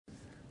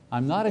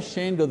I'm not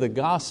ashamed of the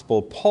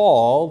gospel.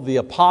 Paul, the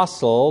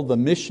apostle, the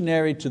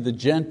missionary to the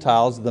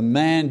Gentiles, the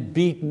man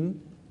beaten,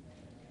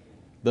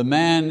 the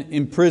man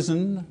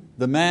imprisoned,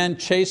 the man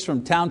chased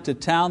from town to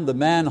town, the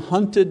man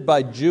hunted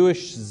by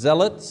Jewish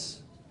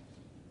zealots,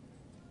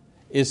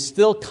 is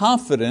still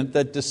confident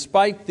that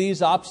despite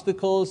these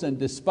obstacles and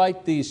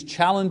despite these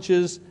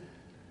challenges,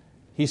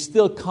 he's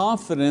still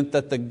confident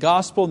that the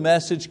gospel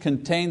message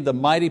contained the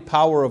mighty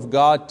power of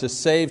God to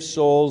save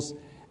souls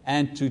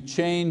and to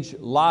change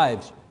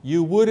lives.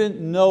 You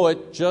wouldn't know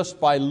it just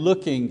by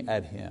looking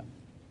at him.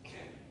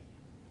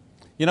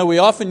 You know, we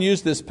often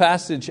use this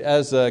passage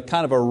as a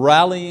kind of a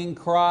rallying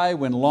cry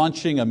when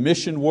launching a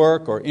mission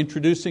work or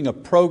introducing a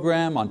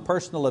program on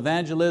personal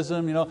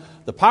evangelism. You know,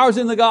 the power's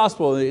in the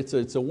gospel.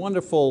 It's a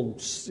wonderful,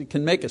 it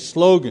can make a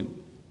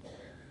slogan. You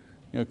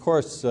know, of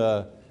course,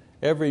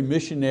 every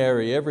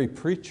missionary, every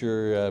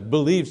preacher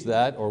believes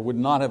that or would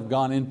not have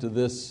gone into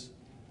this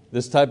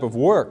type of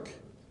work.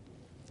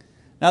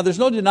 Now there's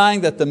no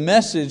denying that the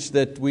message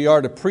that we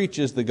are to preach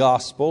is the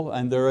gospel,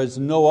 and there is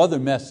no other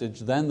message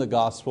than the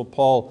gospel.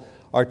 Paul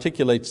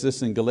articulates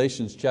this in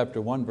Galatians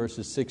chapter 1,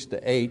 verses 6 to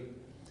 8.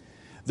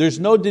 There's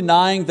no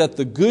denying that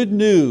the good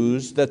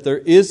news that there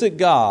is a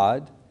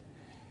God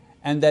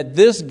and that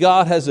this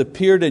God has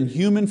appeared in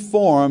human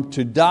form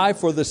to die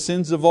for the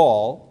sins of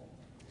all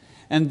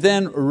and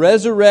then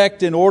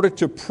resurrect in order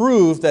to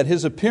prove that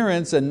His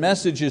appearance and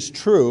message is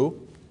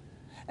true,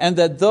 and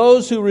that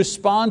those who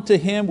respond to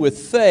Him with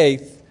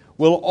faith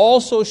will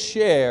also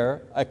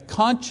share a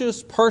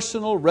conscious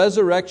personal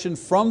resurrection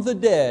from the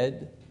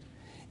dead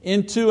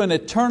into an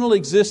eternal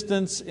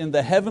existence in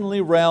the heavenly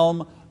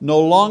realm,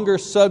 no longer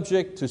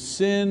subject to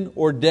sin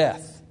or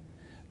death.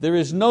 There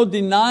is no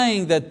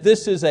denying that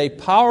this is a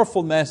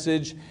powerful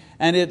message,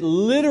 and it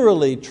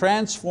literally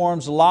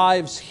transforms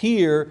lives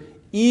here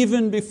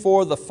even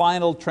before the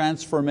final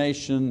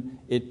transformation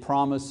it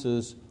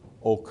promises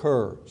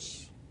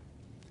occurs.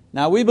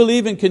 Now we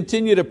believe and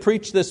continue to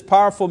preach this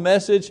powerful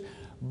message,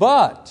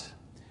 but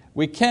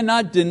we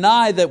cannot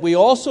deny that we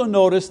also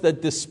notice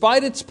that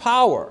despite its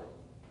power,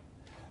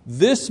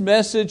 this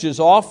message is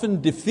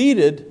often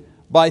defeated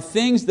by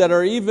things that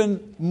are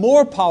even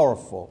more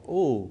powerful.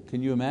 Oh,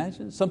 can you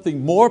imagine?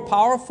 Something more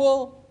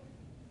powerful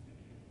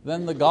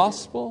than the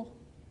gospel?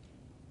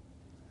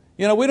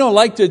 You know, we don't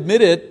like to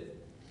admit it.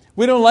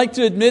 We don't like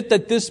to admit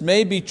that this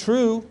may be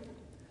true,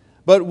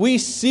 but we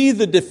see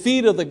the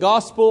defeat of the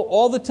gospel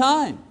all the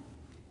time.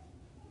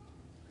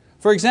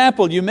 For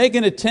example, you make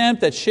an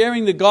attempt at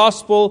sharing the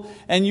gospel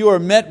and you are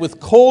met with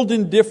cold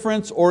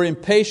indifference or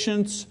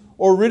impatience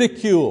or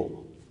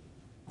ridicule.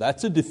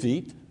 That's a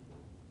defeat.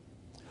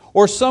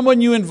 Or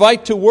someone you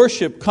invite to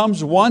worship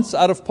comes once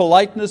out of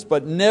politeness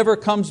but never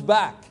comes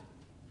back.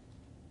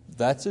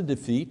 That's a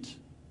defeat.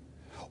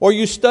 Or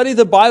you study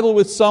the Bible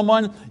with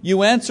someone,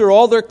 you answer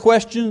all their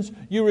questions,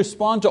 you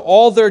respond to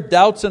all their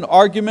doubts and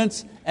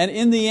arguments, and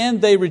in the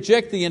end they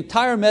reject the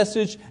entire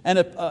message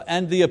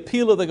and the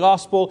appeal of the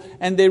gospel,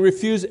 and they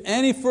refuse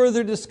any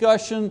further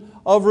discussion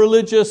of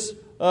religious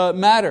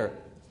matter.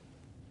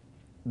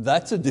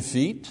 That's a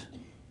defeat.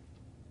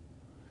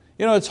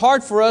 You know, it's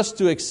hard for us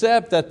to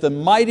accept that the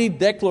mighty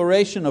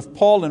declaration of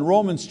Paul in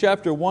Romans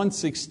chapter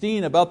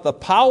 1:16 about the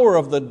power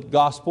of the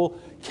gospel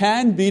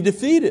can be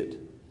defeated.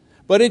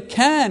 But it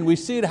can. We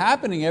see it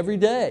happening every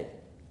day.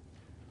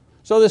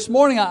 So this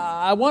morning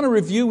I want to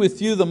review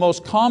with you the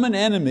most common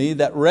enemy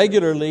that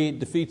regularly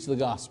defeats the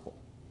gospel.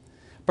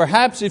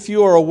 Perhaps if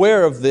you are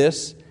aware of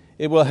this,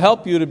 it will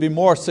help you to be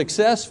more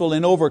successful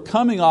in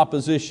overcoming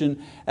opposition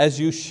as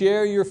you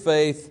share your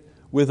faith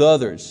with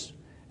others.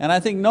 And I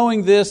think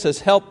knowing this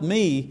has helped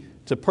me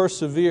to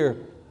persevere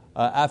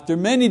after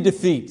many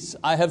defeats.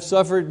 I have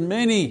suffered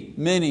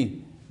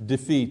many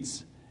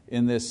defeats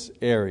in this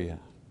area.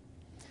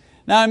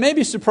 Now it may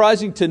be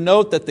surprising to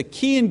note that the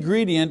key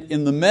ingredient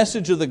in the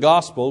message of the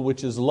gospel,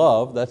 which is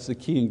love, that's the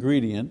key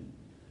ingredient.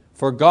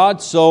 For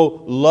God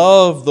so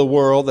loved the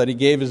world that He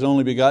gave His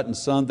only begotten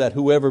Son, that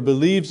whoever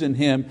believes in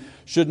Him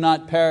should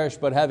not perish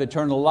but have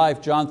eternal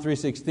life. John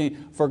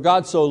 3:16. For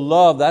God so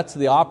loved, that's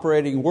the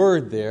operating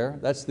word there.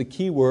 That's the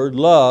key word,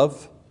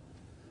 love.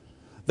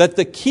 That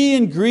the key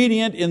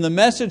ingredient in the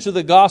message of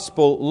the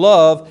gospel,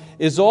 love,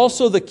 is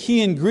also the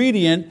key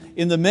ingredient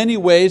in the many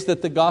ways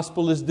that the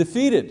gospel is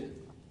defeated.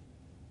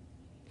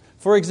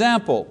 For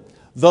example,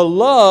 the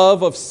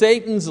love of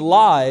Satan's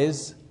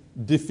lies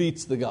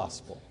defeats the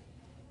gospel.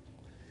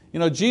 You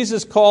know,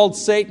 Jesus called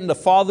Satan the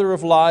father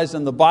of lies,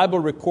 and the Bible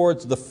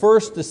records the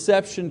first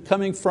deception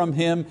coming from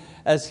him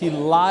as he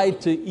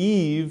lied to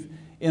Eve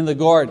in the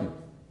garden.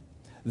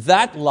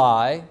 That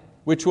lie,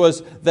 which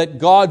was that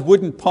God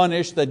wouldn't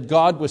punish, that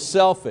God was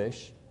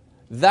selfish,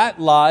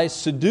 that lie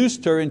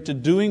seduced her into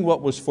doing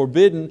what was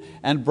forbidden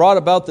and brought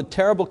about the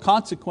terrible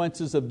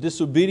consequences of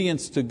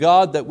disobedience to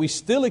God that we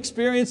still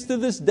experience to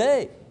this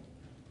day.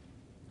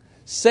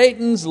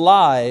 Satan's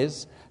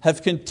lies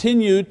have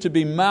continued to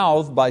be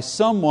mouthed by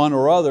someone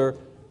or other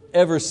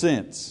ever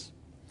since.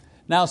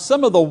 Now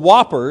some of the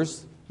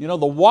whoppers, you know,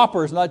 the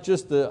Whopper is not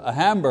just a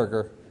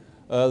hamburger.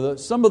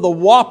 some of the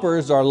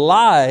whoppers are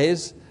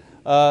lies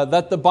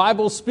that the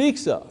Bible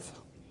speaks of.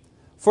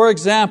 For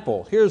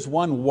example, here's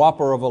one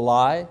whopper of a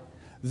lie.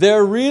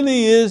 There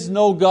really is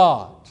no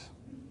God.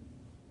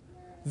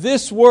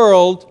 This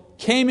world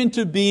came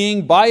into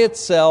being by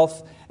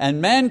itself,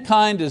 and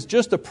mankind is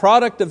just a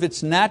product of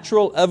its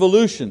natural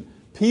evolution.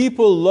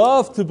 People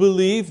love to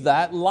believe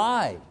that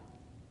lie.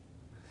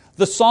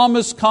 The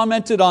psalmist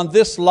commented on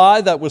this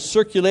lie that was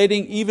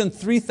circulating even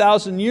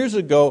 3,000 years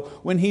ago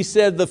when he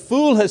said, "The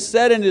fool has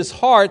said in his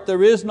heart,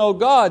 there is no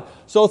God."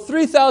 So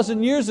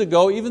 3,000 years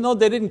ago, even though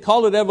they didn't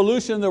call it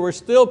evolution, there were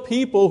still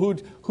people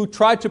who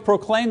tried to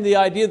proclaim the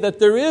idea that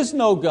there is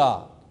no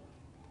God.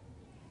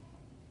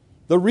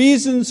 The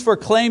reasons for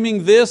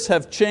claiming this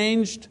have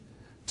changed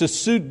to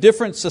suit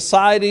different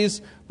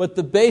societies, but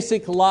the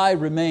basic lie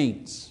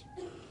remains.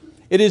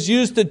 It is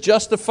used to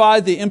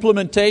justify the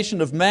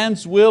implementation of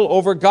man's will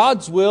over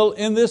God's will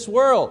in this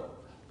world.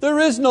 There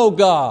is no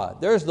God.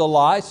 There's the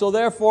lie, so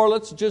therefore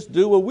let's just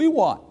do what we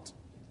want.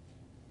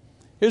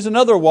 Here's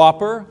another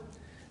whopper.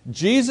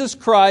 Jesus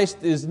Christ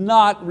is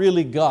not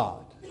really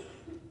God.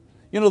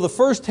 You know, the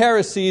first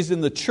heresies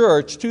in the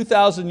church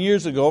 2,000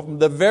 years ago, from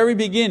the very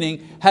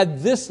beginning,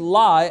 had this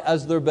lie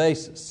as their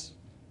basis.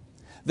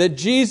 That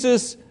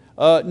Jesus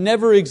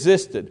never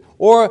existed,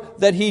 or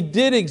that He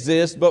did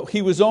exist but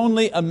He was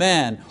only a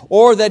man,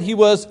 or that He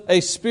was a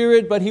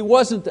spirit but He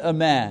wasn't a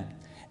man.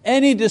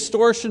 Any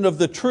distortion of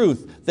the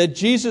truth that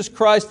Jesus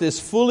Christ is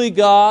fully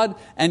God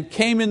and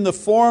came in the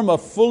form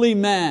of fully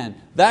man,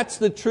 that's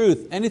the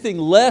truth. Anything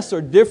less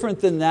or different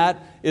than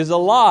that is a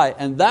lie,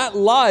 and that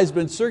lie has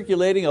been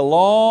circulating a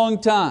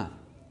long time.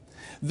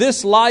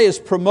 This lie is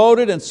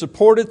promoted and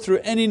supported through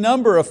any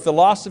number of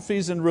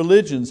philosophies and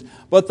religions,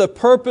 but the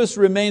purpose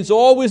remains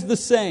always the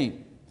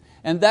same,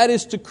 and that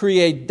is to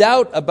create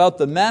doubt about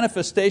the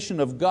manifestation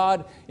of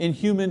God in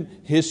human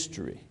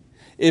history.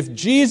 If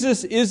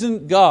Jesus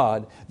isn't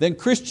God, then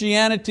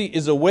Christianity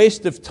is a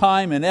waste of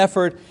time and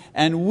effort,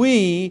 and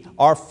we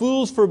are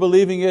fools for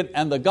believing it,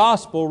 and the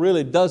gospel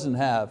really doesn't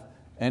have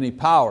any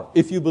power,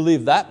 if you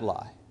believe that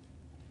lie.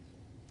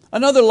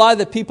 Another lie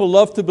that people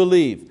love to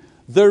believe: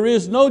 there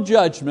is no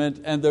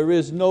judgment and there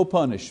is no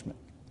punishment.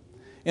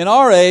 In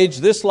our age,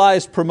 this lie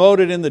is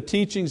promoted in the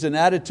teachings and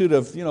attitude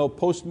of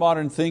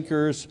postmodern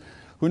thinkers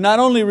who not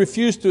only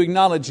refuse to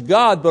acknowledge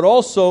God, but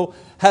also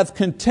have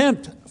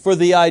contempt for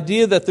the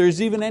idea that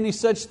there's even any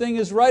such thing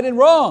as right and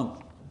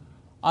wrong.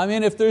 I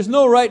mean, if there's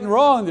no right and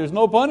wrong, there's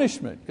no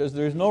punishment, because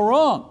there's no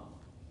wrong.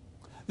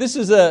 This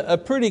is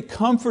a pretty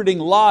comforting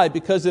lie,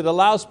 because it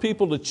allows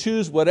people to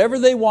choose whatever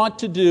they want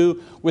to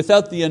do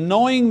without the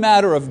annoying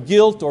matter of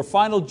guilt or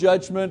final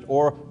judgment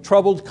or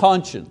troubled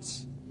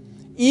conscience.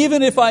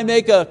 Even if I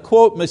make a,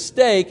 quote,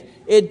 mistake,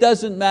 it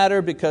doesn't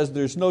matter, because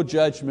there's no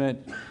judgment,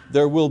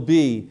 there will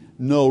be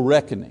no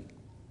reckoning.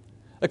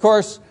 Of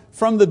course,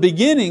 from the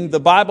beginning,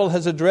 the Bible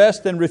has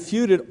addressed and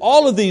refuted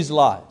all of these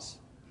lies.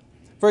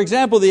 For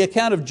example, the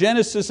account of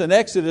Genesis and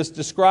Exodus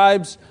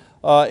describes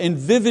in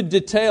vivid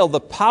detail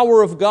the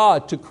power of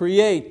God to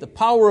create, the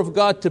power of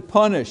God to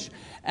punish,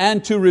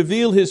 and to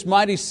reveal His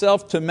mighty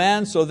self to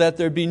man, so that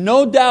there be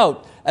no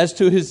doubt as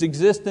to His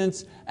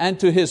existence and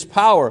to His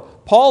power.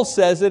 Paul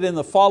says it in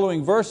the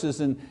following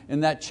verses in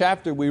that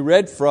chapter we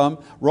read from,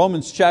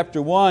 Romans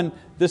chapter 1,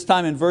 this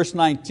time in verse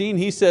 19.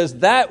 He says,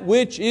 "That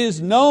which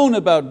is known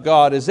about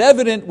God is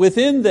evident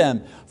within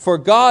them, for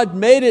God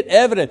made it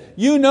evident."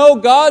 You know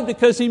God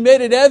because He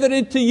made it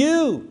evident to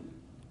you.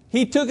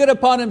 He took it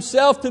upon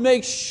Himself to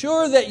make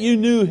sure that you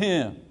knew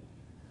Him.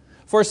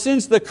 For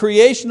since the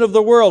creation of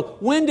the world,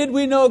 when did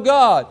we know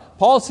God?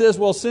 Paul says,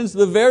 well, since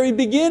the very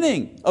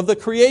beginning of the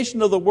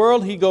creation of the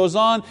world, he goes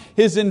on,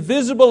 His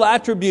invisible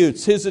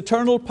attributes, His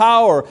eternal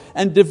power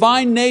and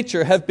divine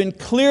nature have been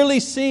clearly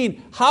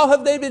seen. How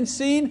have they been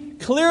seen?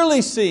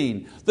 Clearly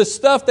seen. The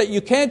stuff that you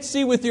can't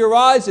see with your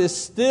eyes is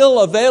still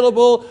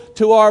available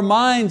to our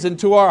minds and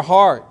to our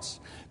hearts,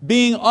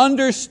 being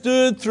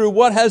understood through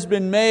what has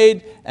been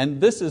made,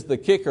 and this is the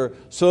kicker,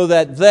 so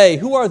that they,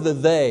 who are the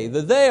they?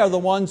 The they are the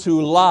ones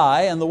who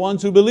lie and the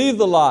ones who believe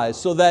the lies,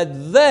 so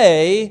that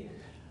they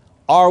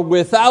are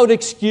without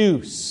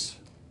excuse.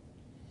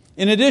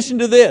 In addition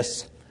to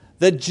this,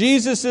 that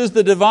Jesus is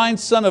the divine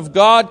Son of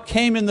God,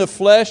 came in the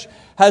flesh,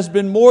 has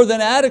been more than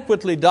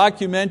adequately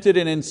documented,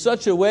 and in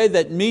such a way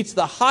that meets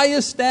the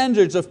highest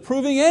standards of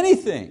proving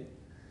anything.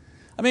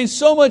 I mean,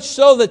 so much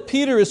so that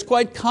Peter is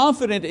quite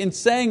confident in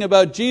saying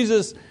about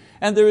Jesus,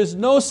 "And there is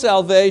no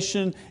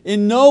salvation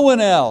in no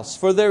one else,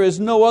 for there is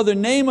no other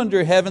name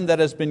under heaven that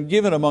has been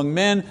given among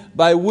men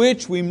by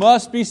which we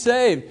must be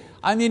saved."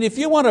 I mean, if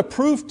you want a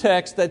proof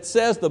text that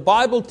says the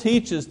Bible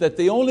teaches that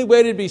the only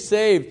way to be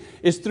saved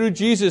is through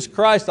Jesus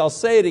Christ, I'll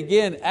say it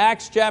again,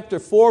 Acts chapter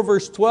 4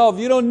 verse 12,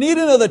 you don't need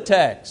another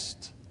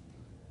text,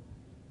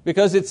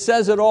 because it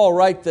says it all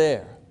right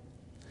there.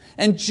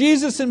 And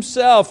Jesus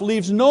Himself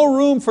leaves no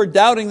room for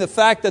doubting the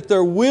fact that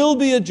there will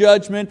be a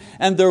judgment,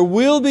 and there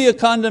will be a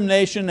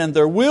condemnation, and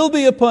there will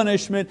be a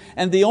punishment,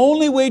 and the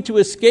only way to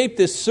escape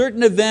this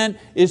certain event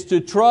is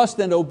to trust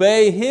and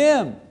obey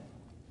Him.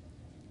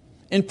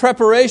 In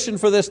preparation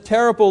for this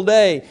terrible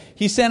day,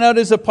 He sent out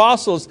His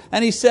apostles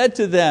and He said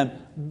to them,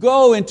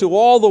 "Go into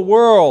all the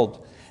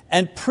world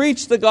and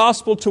preach the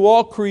gospel to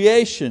all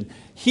creation.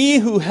 He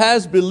who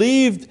has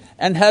believed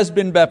and has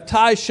been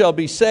baptized shall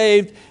be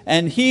saved,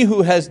 and he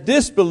who has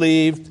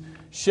disbelieved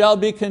shall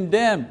be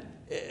condemned."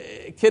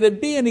 Can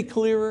it be any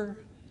clearer?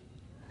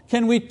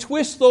 Can we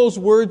twist those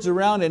words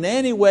around in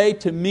any way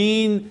to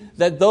mean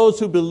that those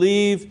who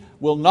believe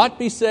will not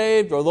be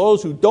saved, or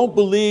those who don't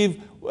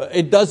believe,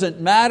 it doesn't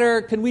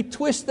matter? Can we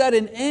twist that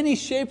in any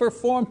shape or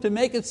form to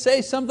make it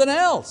say something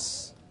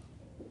else?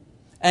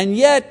 And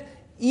yet,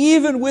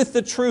 even with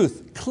the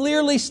truth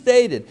clearly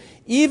stated,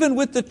 even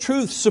with the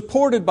truth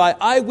supported by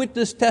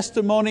eyewitness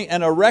testimony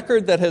and a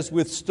record that has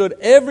withstood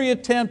every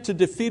attempt to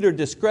defeat or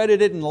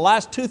discredit it in the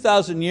last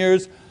 2,000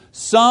 years,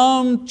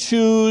 some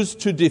choose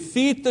to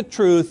defeat the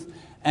truth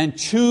and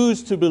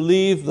choose to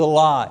believe the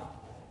lie.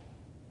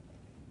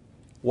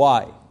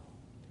 Why?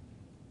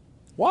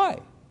 Why?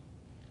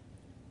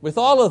 With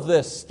all of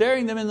this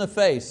staring them in the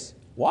face,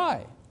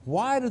 why?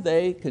 Why do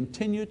they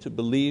continue to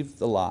believe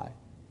the lie?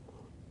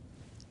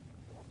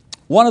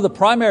 One of the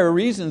primary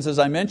reasons, as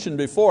I mentioned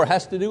before,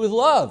 has to do with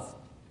love.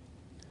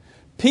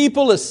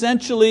 People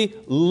essentially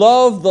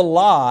love the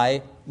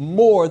lie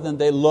more than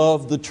they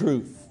love the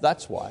truth.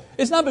 That's why.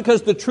 It's not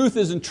because the truth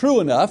isn't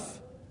true enough.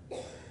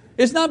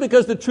 It's not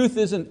because the truth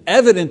isn't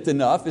evident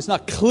enough. It's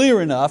not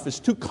clear enough. It's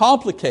too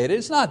complicated.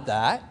 It's not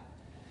that.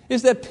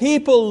 It's that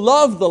people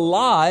love the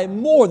lie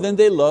more than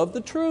they love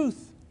the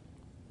truth.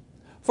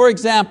 For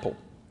example,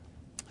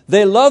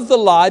 they love the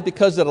lie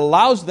because it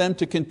allows them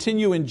to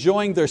continue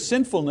enjoying their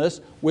sinfulness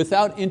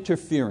without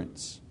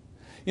interference.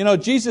 You know,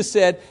 Jesus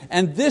said,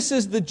 "And this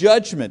is the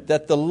judgment,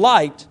 that the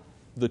light,"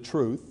 the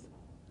truth,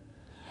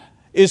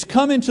 "is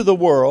come into the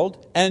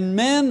world, and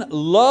men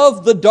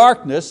love the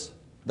darkness,"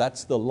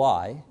 that's the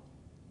lie,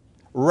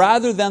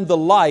 "rather than the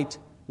light."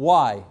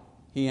 Why?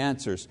 He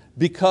answers,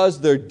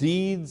 "because their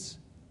deeds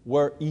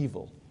were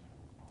evil."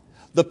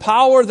 The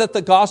power that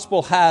the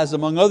gospel has,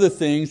 among other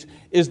things,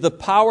 is the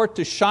power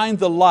to shine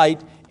the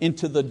light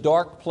into the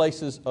dark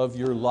places of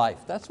your life.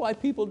 That's why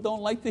people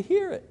don't like to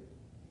hear it.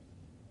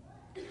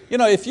 You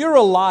know, if you're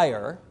a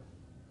liar,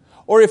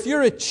 or if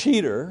you're a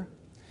cheater,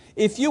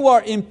 if you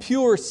are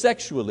impure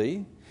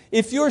sexually,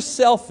 if you're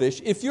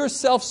selfish, if you're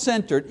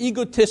self-centered,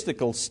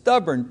 egotistical,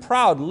 stubborn,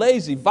 proud,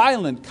 lazy,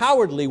 violent,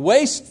 cowardly,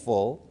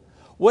 wasteful,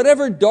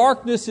 whatever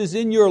darkness is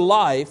in your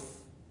life,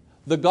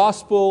 the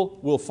gospel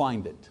will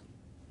find it.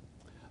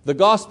 The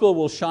gospel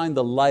will shine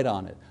the light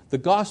on it. The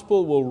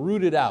gospel will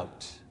root it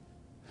out.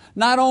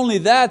 Not only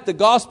that, the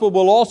gospel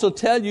will also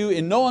tell you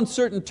in no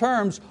uncertain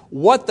terms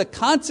what the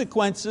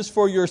consequences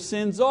for your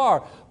sins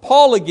are.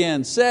 Paul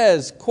again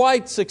says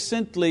quite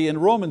succinctly in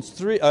Romans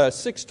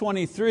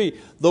 6:23,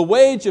 "The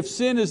wage of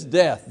sin is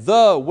death."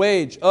 The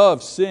wage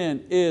of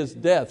sin is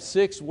death.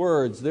 6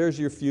 words, there's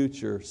your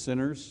future,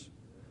 sinners.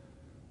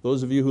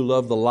 Those of you who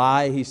love the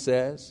lie, he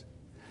says.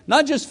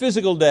 Not just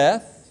physical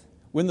death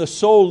when the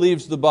soul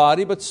leaves the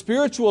body, but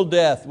spiritual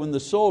death when the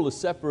soul is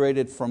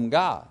separated from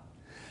God.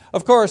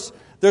 Of course,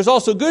 there's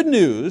also good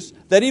news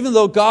that even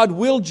though God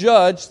will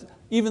judge,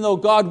 even though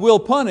God will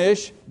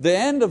punish, the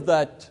end of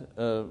that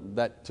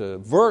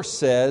verse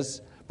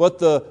says, but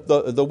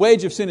the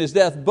wage of sin is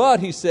death, but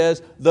he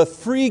says, the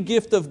free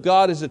gift of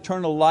God is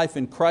eternal life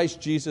in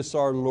Christ Jesus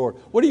our Lord.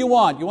 What do you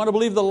want? You want to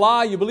believe the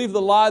lie? You believe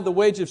the lie, the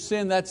wage of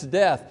sin, that's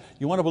death.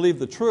 You want to believe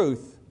the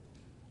truth?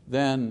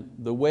 Then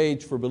the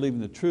wage for believing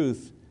the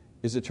truth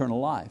is eternal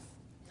life.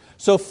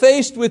 So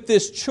faced with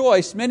this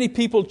choice, many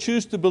people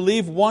choose to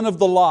believe one of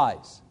the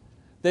lies.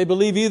 They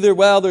believe either,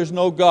 well, there's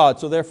no God,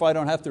 so therefore I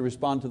don't have to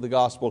respond to the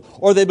gospel.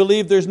 Or they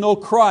believe there's no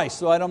Christ,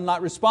 so I'm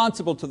not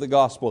responsible to the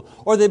gospel.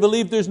 Or they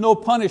believe there's no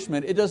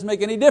punishment. It doesn't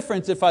make any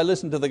difference if I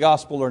listen to the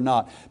gospel or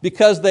not.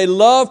 Because they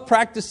love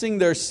practicing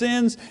their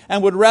sins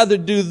and would rather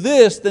do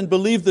this than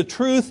believe the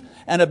truth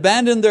and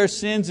abandon their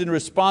sins in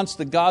response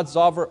to God's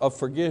offer of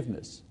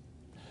forgiveness.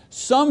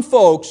 Some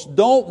folks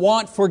don't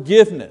want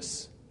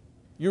forgiveness.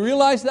 You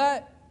realize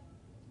that?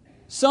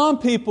 Some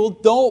people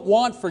don't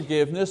want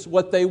forgiveness.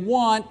 What they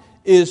want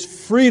is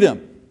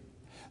freedom.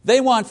 They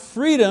want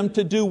freedom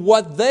to do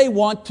what they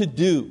want to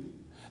do.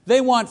 They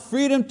want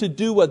freedom to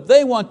do what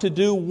they want to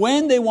do,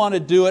 when they want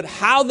to do it,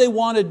 how they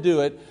want to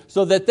do it,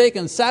 so that they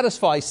can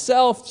satisfy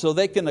self, so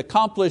they can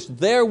accomplish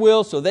their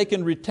will, so they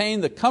can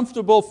retain the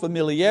comfortable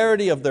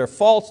familiarity of their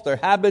faults, their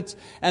habits,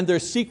 and their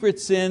secret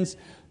sins,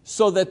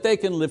 so that they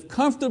can live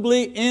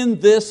comfortably in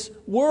this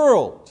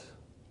world.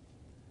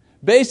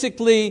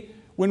 Basically,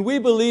 when we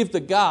believe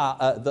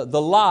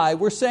the lie,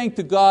 we're saying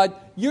to God,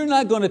 you're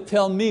not going to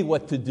tell me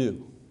what to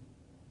do.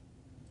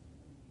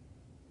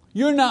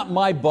 You're not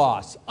my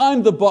boss.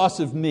 I'm the boss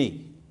of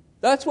me.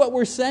 That's what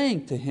we're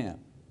saying to Him.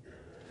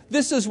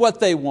 This is what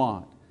they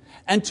want.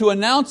 And to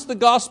announce the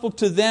gospel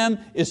to them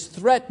is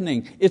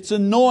threatening, it's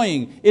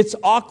annoying, it's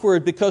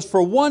awkward, because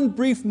for one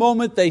brief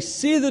moment they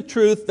see the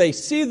truth, they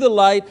see the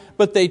light,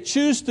 but they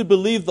choose to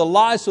believe the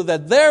lie so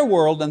that their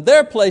world and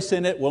their place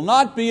in it will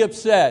not be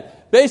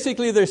upset.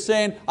 Basically they're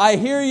saying, I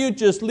hear you,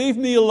 just leave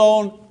me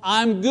alone,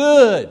 I'm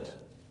good.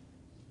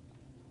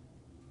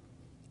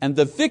 And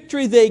the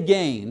victory they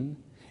gain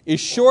is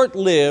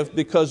short-lived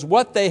because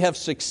what they have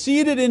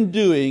succeeded in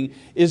doing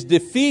is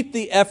defeat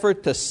the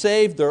effort to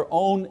save their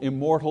own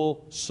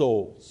immortal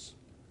souls.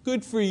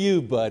 Good for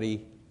you,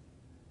 buddy.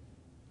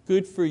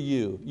 Good for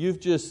you. You've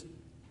just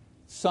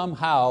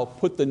somehow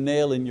put the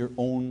nail in your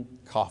own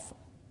coffin.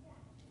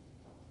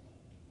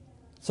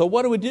 So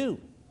what do we do?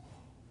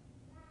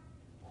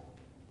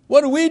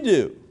 What do we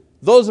do?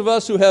 Those of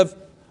us who have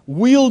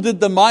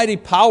wielded the mighty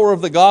power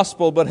of the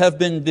gospel but have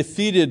been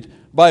defeated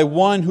by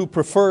one who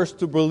prefers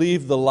to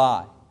believe the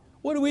lie.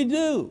 What do we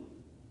do?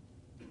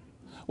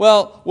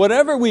 Well,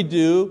 whatever we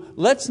do,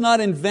 let's not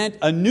invent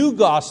a new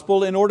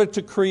gospel in order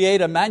to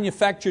create a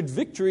manufactured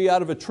victory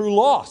out of a true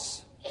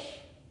loss.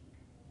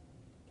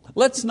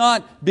 Let's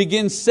not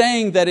begin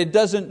saying that it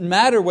doesn't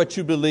matter what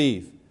you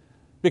believe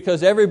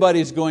because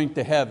everybody's going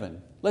to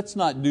heaven. Let's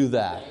not do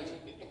that.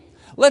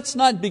 Let's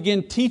not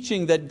begin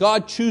teaching that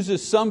God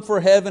chooses some for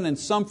heaven and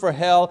some for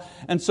hell,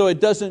 and so it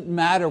doesn't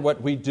matter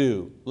what we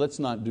do. Let's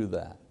not do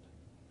that.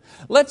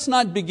 Let's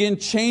not begin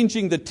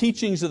changing the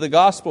teachings of the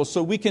gospel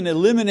so we can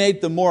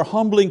eliminate the more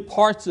humbling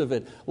parts of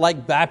it,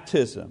 like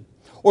baptism,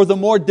 or the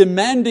more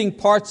demanding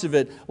parts of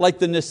it, like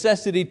the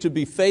necessity to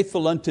be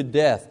faithful unto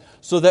death,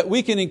 so that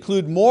we can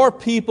include more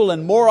people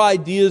and more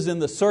ideas in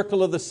the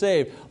circle of the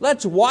saved.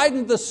 Let's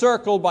widen the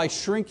circle by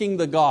shrinking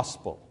the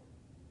gospel.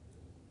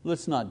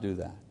 Let's not do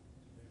that.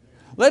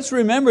 Let's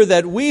remember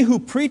that we who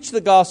preach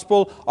the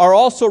gospel are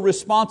also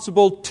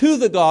responsible to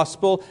the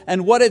gospel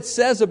and what it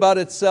says about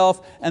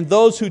itself and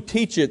those who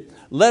teach it.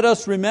 Let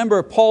us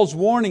remember Paul's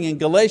warning in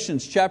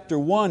Galatians chapter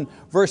 1,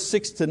 verse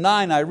 6 to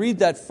 9. I read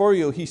that for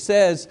you. He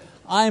says,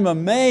 I'm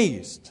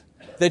amazed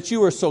that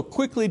you are so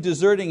quickly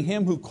deserting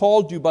Him who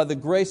called you by the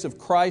grace of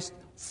Christ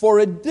for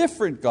a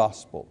different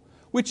gospel,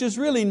 which is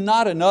really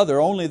not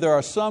another, only there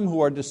are some who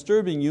are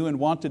disturbing you and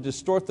want to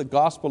distort the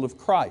gospel of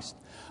Christ.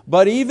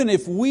 But even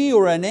if we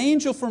or an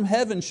angel from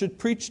heaven should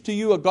preach to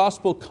you a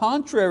gospel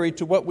contrary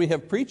to what we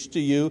have preached to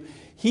you,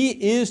 he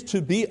is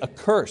to be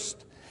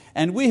accursed.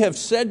 And we have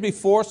said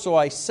before, so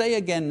I say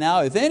again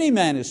now, if any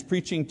man is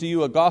preaching to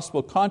you a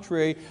gospel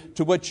contrary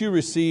to what you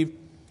received,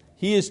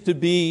 he is to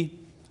be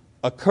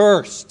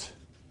accursed.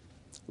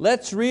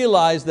 Let's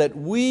realize that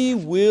we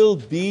will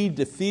be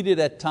defeated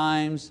at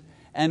times,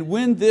 and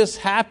when this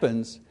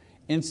happens,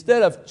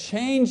 instead of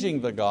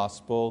changing the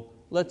gospel,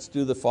 let's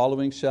do the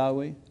following, shall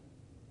we?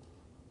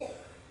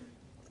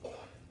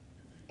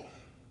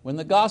 When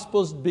the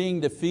gospel is being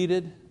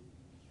defeated,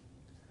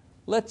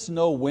 let's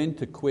know when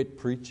to quit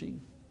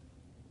preaching.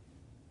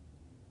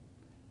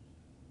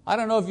 I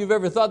don't know if you've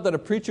ever thought that a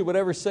preacher would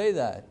ever say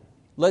that.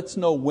 Let's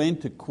know when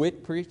to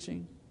quit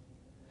preaching.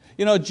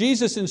 You know,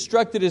 Jesus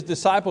instructed His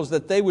disciples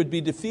that they would be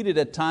defeated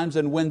at times,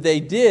 and when they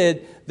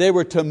did, they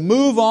were to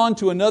move on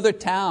to another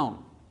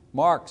town.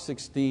 Mark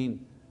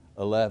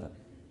 16:11.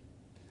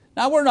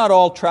 Now, we're not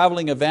all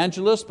traveling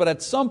evangelists, but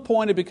at some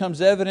point it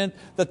becomes evident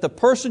that the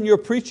person you're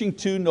preaching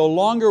to no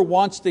longer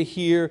wants to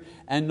hear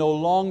and no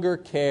longer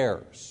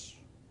cares.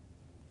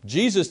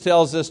 Jesus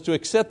tells us to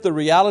accept the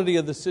reality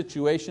of the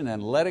situation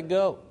and let it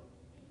go.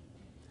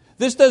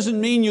 This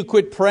doesn't mean you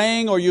quit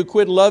praying or you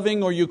quit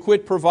loving or you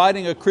quit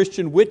providing a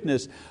Christian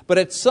witness, but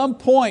at some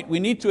point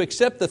we need to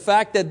accept the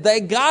fact that they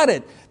got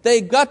it.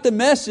 They got the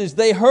message.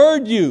 They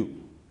heard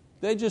you.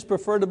 They just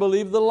prefer to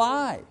believe the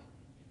lie.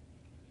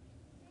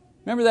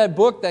 Remember that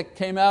book that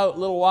came out a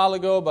little while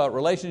ago about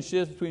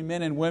relationships between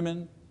men and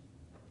women?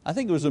 I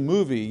think it was a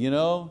movie, you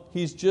know.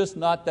 He's just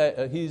not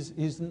that.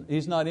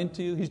 He's not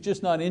into you. He's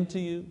just not into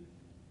you.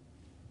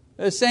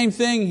 The same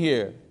thing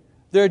here.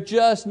 They're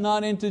just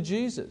not into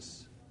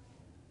Jesus.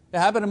 It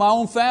happened in my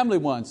own family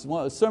once.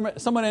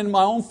 Someone in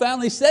my own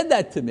family said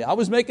that to me. I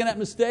was making that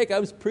mistake. I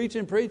was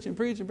preaching.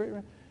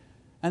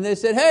 And they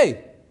said,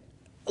 hey,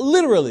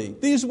 literally,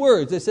 these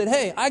words. They said,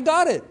 hey, I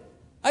got it.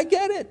 I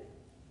get it.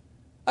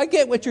 I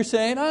get what you're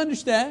saying. I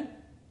understand.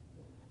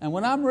 And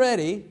when I'm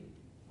ready,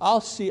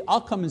 I'll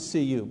come and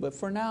see you. But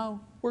for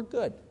now, we're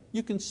good.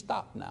 You can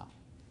stop now.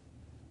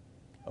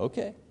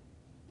 Okay.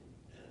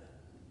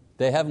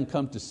 They haven't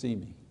come to see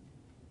me.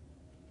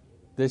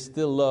 They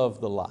still love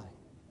the lie.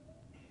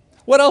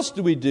 What else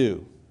do we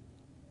do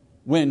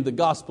when the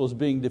gospel is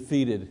being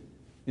defeated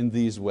in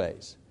these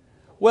ways?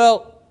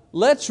 Well,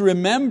 let's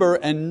remember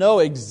and know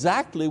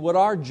exactly what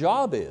our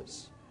job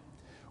is.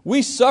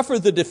 We suffer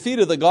the defeat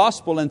of the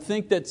gospel and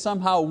think that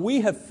somehow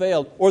we have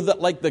failed or that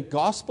like the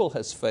gospel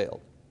has failed.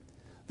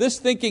 This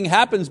thinking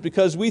happens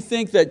because we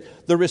think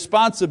that the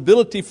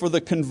responsibility for the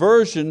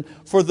conversion,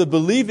 for the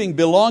believing,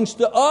 belongs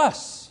to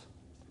us.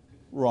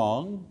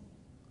 Wrong.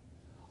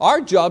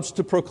 Our job's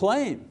to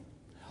proclaim.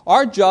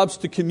 Our job's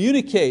to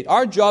communicate.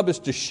 Our job is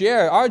to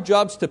share. Our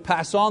job's to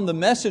pass on the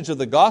message of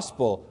the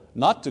gospel,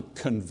 not to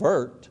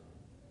convert.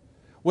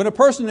 When a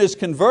person is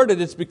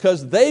converted, it's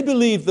because they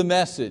believe the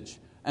message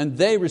and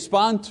they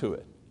respond to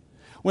it.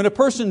 When a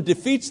person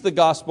defeats the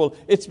gospel,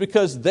 it's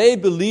because they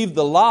believe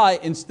the lie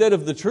instead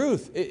of the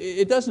truth.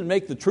 It doesn't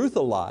make the truth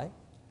a lie.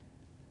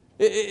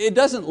 It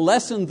doesn't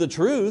lessen the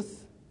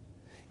truth.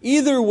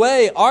 Either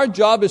way, our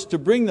job is to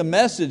bring the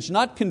message,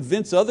 not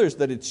convince others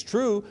that it's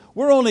true.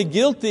 We're only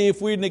guilty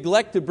if we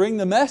neglect to bring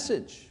the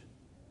message.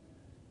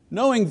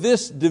 Knowing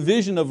this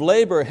division of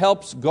labor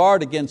helps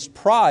guard against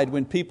pride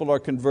when people are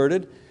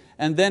converted,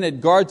 and then it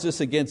guards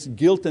us against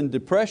guilt and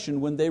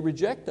depression when they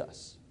reject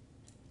us.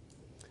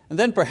 And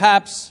then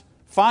perhaps,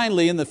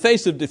 finally, in the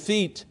face of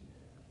defeat,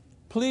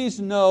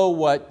 please know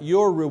what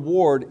your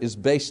reward is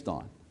based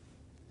on.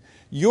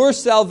 Your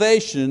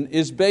salvation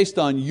is based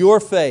on your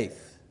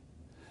faith,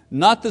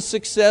 not the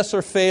success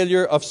or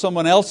failure of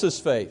someone else's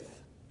faith.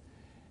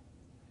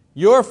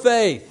 Your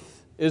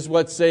faith is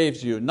what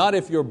saves you, not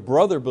if your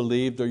brother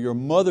believed or your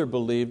mother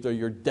believed or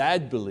your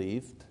dad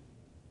believed.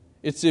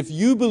 It's if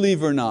you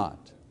believe or not.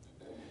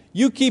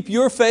 You keep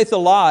your faith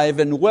alive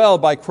and well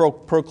by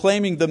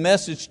proclaiming the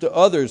message to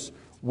others,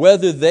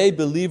 whether they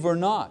believe or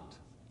not.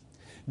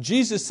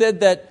 Jesus said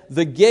that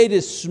the gate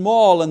is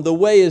small and the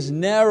way is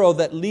narrow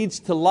that leads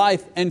to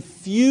life, and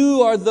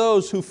few are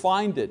those who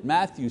find it.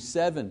 Matthew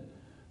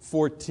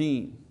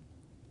 7:14.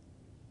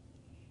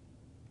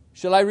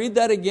 Shall I read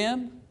that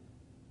again?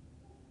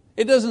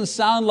 It doesn't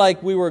sound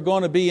like we were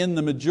going to be in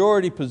the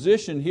majority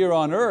position here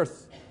on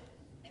earth.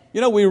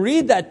 We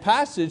read that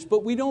passage,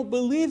 but we don't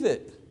believe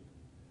it.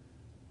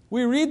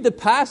 We read the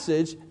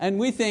passage and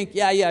we think,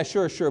 yeah,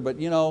 sure, but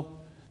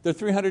there are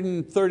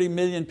 330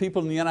 million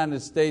people in the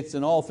United States,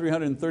 and all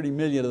 330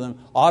 million of them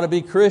ought to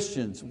be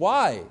Christians.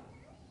 Why?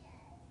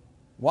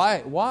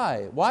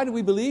 Why do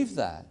we believe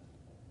that?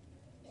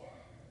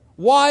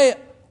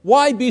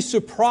 Why be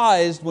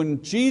surprised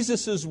when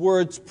Jesus'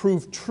 words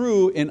prove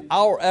true in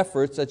our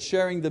efforts at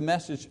sharing the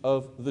message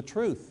of the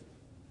truth?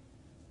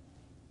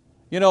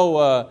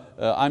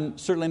 I'm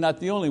certainly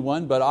not the only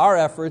one, but our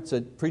efforts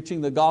at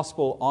preaching the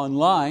gospel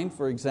online,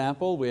 for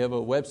example, we have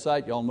a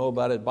website, you all know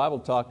about it, Bible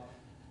Talk,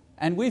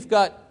 and we've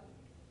got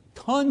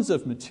tons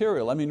of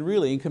material.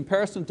 Really, in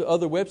comparison to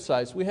other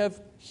websites, we have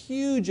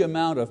huge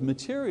amount of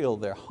material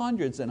there,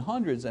 hundreds and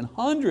hundreds and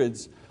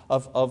hundreds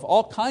of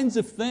all kinds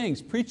of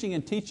things, preaching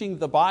and teaching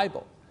the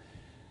Bible.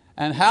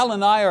 And Hal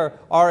and I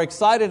are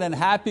excited and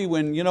happy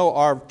when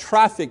our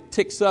traffic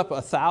ticks up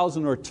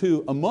 1,000 or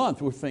 2 a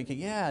month. We're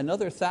thinking,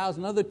 another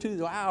 1,000, another 2.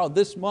 Wow,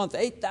 this month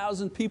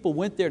 8,000 people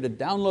went there to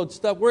download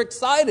stuff. We're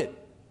excited.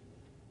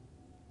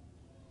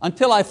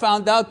 Until I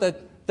found out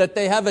that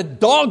they have a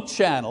dog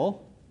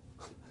channel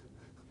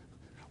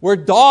where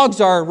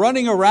dogs are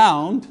running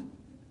around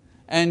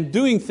and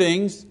doing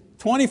things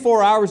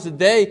 24 hours a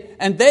day,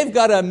 and they've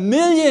got 1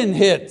 million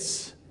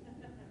hits.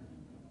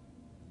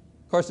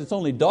 Of course, it's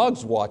only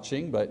dogs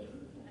watching, but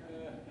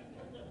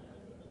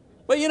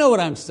you know what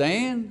I'm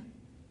saying.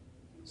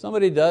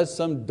 Somebody does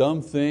some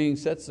dumb thing,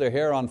 sets their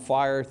hair on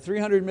fire,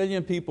 300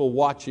 million people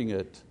watching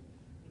it.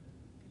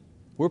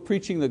 We're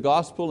preaching the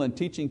gospel and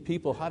teaching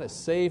people how to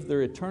save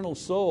their eternal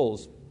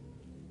souls.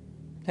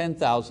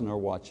 10,000 are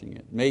watching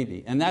it,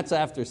 maybe. And that's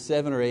after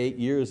 7 or 8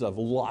 years of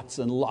lots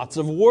and lots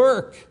of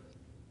work.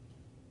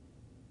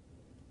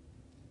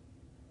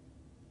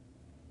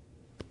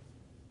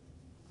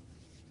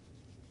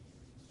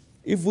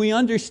 If we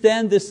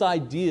understand this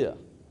idea,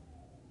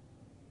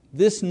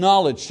 this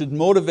knowledge should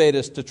motivate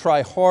us to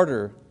try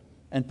harder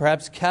and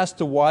perhaps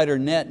cast a wider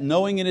net,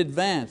 knowing in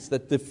advance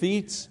that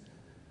defeats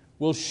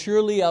will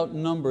surely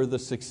outnumber the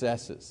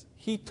successes.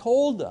 He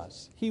told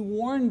us, He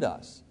warned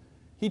us.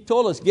 He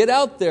told us, get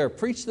out there,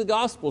 preach the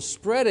gospel,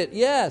 spread it,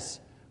 yes,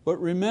 but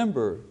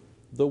remember,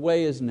 the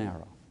way is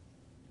narrow.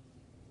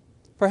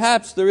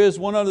 Perhaps there is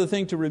one other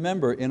thing to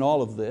remember in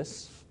all of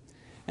this,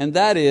 and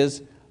that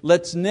is,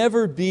 let's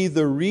never be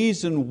the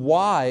reason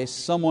why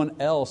someone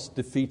else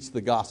defeats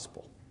the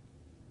gospel.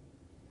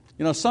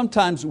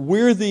 Sometimes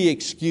we're the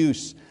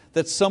excuse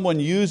that someone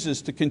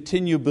uses to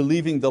continue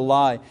believing the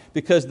lie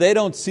because they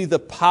don't see the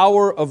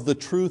power of the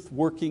truth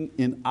working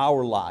in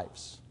our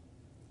lives.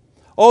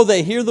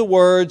 They hear the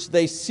words,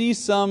 they see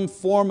some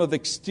form of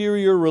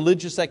exterior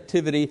religious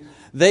activity,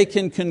 they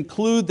can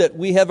conclude that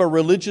we have a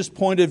religious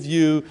point of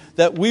view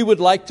that we would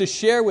like to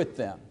share with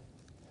them.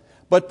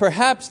 But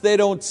perhaps they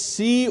don't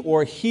see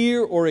or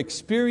hear or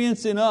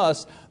experience in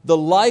us the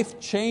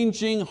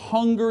life-changing,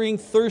 hungering,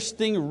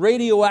 thirsting,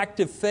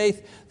 radioactive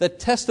faith that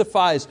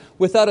testifies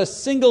without a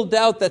single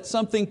doubt that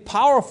something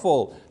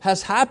powerful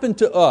has happened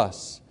to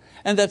us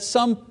and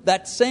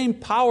that same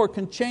power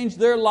can change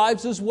their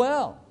lives as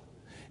well.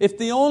 If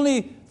the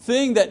only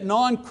thing that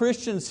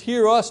non-Christians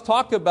hear us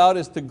talk about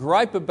is to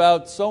gripe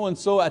about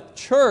so-and-so at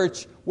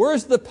church,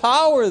 where's the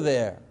power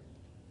there?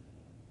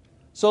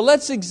 So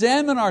let's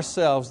examine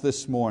ourselves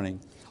this morning.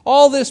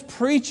 All this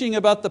preaching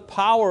about the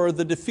power or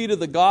the defeat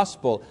of the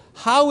gospel,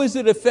 how is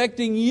it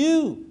affecting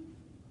you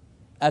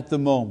at the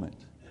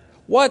moment?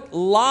 What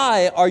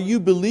lie are you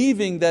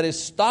believing that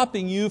is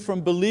stopping you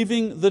from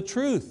believing the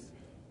truth?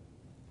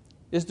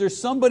 Is there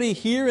somebody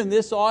here in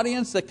this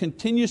audience that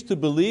continues to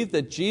believe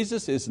that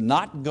Jesus is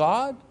not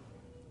God?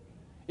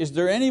 Is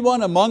there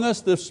anyone among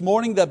us this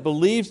morning that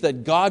believes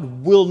that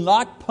God will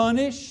not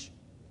punish?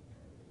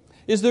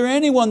 Is there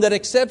anyone that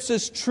accepts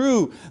as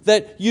true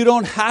that you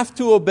don't have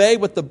to obey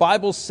what the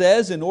Bible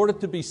says in order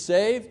to be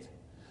saved?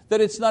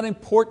 That it's not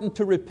important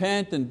to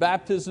repent and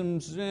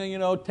baptisms,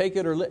 take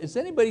it or let. Does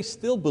anybody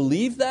still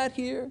believe that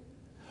here?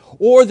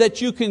 Or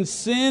that you can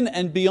sin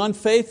and be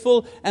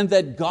unfaithful and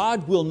that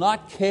God will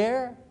not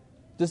care?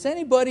 Does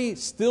anybody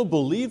still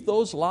believe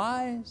those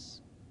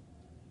lies?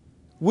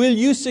 Will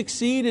you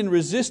succeed in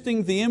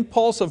resisting the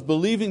impulse of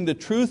believing the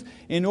truth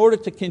in order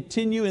to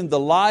continue in the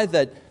lie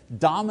that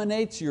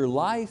dominates your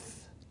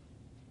life?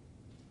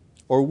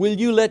 Or will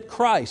you let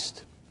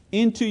Christ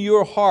into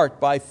your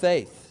heart by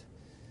faith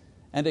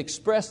and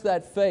express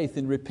that faith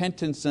in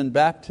repentance and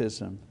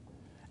baptism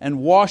and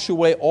wash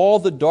away all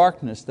the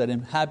darkness that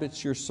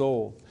inhabits your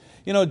soul?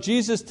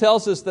 Jesus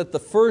tells us that the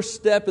first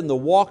step in the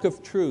walk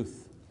of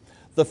truth,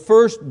 the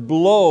first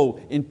blow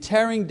in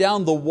tearing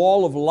down the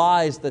wall of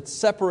lies that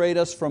separate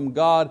us from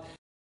God,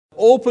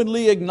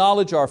 openly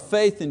acknowledge our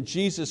faith in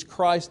Jesus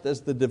Christ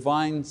as the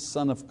divine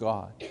Son of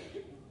God.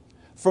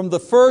 From the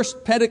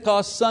first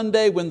Pentecost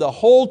Sunday when the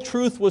whole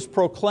truth was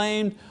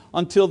proclaimed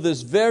until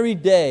this very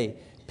day,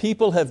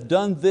 people have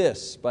done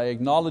this by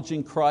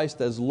acknowledging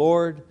Christ as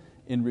Lord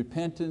in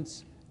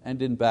repentance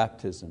and in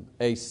baptism.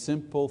 A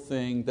simple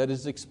thing that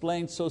is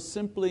explained so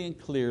simply and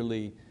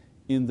clearly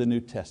in the New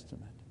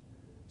Testament.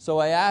 So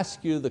I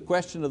ask you the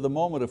question of the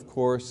moment, of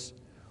course,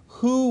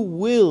 who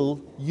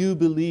will you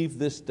believe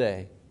this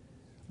day?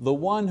 The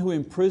one who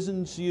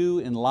imprisons you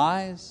in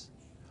lies,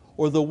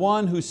 or the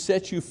one who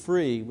set you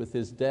free with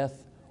His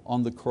death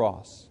on the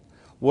cross?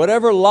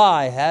 Whatever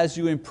lie has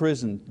you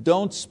imprisoned,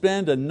 don't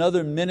spend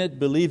another minute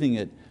believing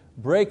it.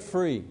 Break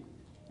free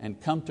and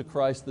come to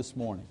Christ this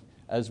morning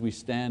as we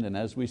stand and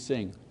as we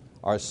sing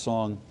our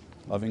song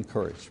of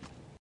encouragement.